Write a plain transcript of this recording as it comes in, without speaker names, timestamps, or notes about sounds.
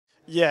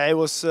Yeah, it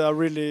was a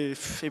really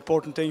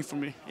important thing for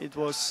me.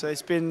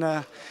 It's been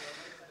a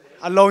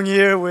long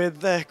year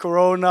with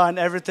Corona and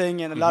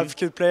everything, and a lot of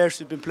good players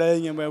who've been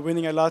playing, and we're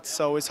winning a lot.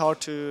 So it's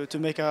hard to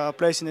make a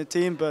place in the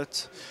team.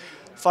 But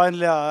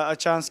finally, a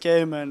chance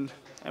came, and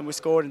we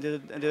scored and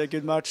did a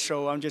good match.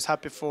 So I'm just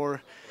happy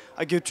for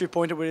a good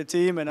 3-pointer with the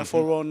team and a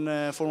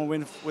 4-1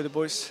 win with the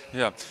boys.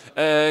 Yeah.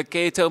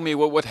 Can you tell me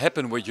what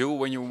happened with you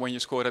when you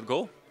scored that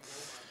goal?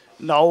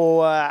 No,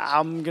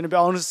 I'm gonna be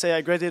honest and say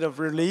a great deal of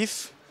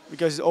relief,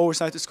 because it's always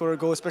nice to score a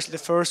goal, especially the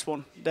first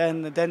one.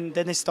 Then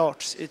it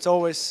starts. It's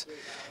always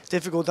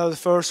difficult to have the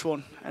first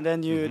one, and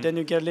then you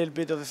get a little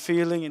bit of a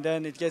feeling, and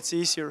then it gets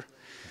easier.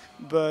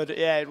 But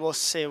yeah, it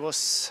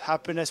was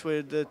happiness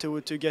with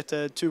to get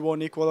a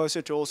 2-1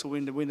 equalizer, to also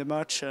win the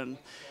match, and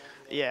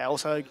yeah,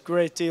 also a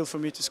great deal for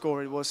me to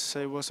score. It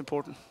was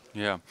important.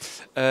 Yeah,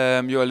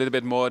 you're a little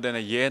bit more than a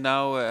year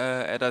now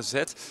at AZ.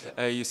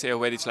 You say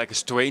already it's like a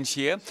strange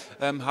year.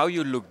 How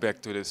you look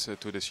back to this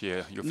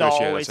year, your first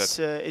year at AZ?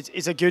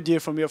 It's a good year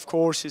for me, of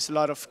course. It's a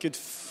lot of good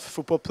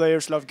football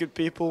players, a lot of good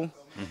people.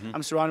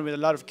 I'm surrounded with a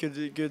lot of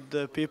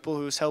good people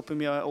who's helping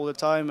me all the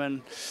time,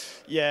 and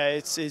yeah,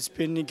 it's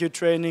been good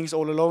trainings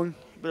all along.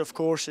 But of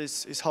course,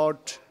 it's hard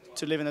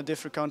to live in a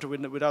different country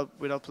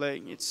without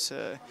playing.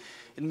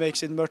 It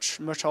makes it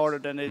much harder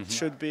than it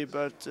should be.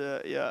 But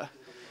yeah.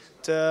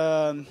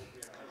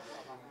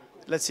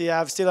 Let's see.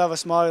 I still have a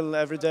smile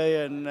every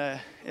day, and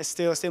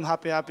still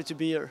happy to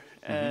be here.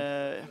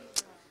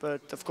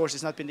 But of course,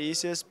 it's not been the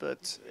easiest,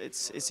 but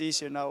it's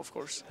easier now, of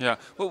course. Yeah.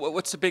 Well,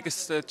 what's the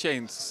biggest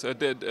change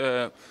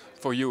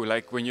for you,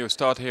 like when you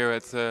start here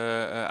at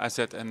AZ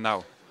and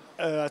now?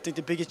 I think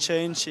the biggest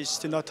change is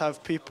to not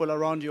have people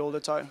around you all the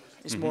time.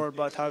 It's more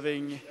about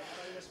having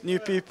new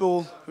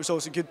people who's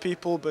also good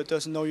people but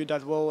doesn't know you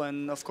that well,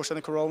 and of course in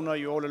the Corona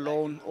you're all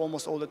alone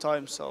almost all the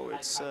time, so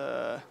it's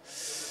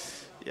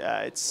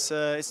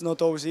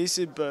not always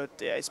easy, but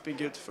yeah, it's been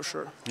good for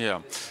sure.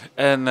 Yeah,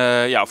 and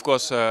yeah, of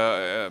course,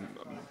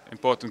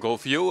 important goal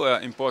for you,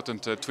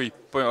 important 3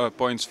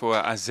 points for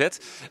AZ.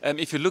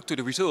 If you look to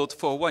the result,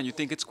 4-1, you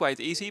think it's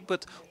quite easy,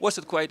 but was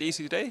it quite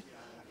easy today?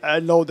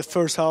 No, the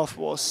first half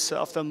was,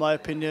 after my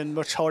opinion,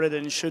 much harder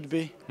than it should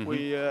be.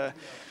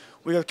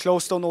 We got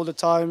closed on all the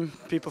time,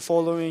 people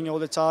following all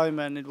the time,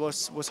 and it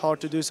was hard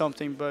to do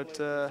something. But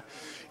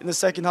in the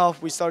second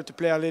half, we started to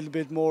play a little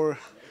bit more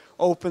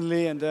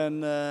openly, and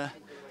then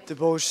the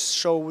boys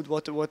showed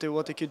what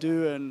they could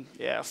do. And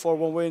yeah,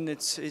 4-1 win,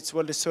 it's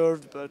well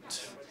deserved.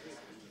 But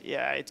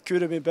yeah, it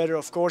could have been better,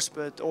 of course.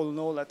 But all in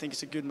all, I think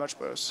it's a good match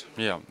for us.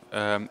 Yeah,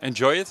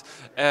 enjoy it.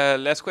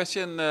 Last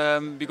question,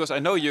 because I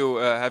know you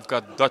have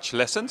got Dutch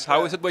lessons.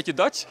 How is it with your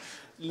Dutch?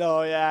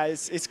 No, yeah,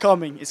 it's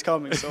coming. It's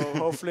coming. So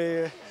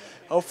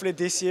hopefully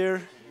this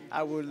year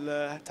I will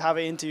have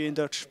an interview in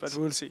Dutch, but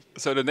we'll see.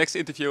 So the next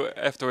interview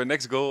after the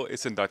next goal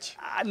is in Dutch?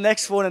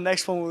 Next one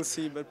we'll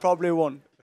see, but probably one.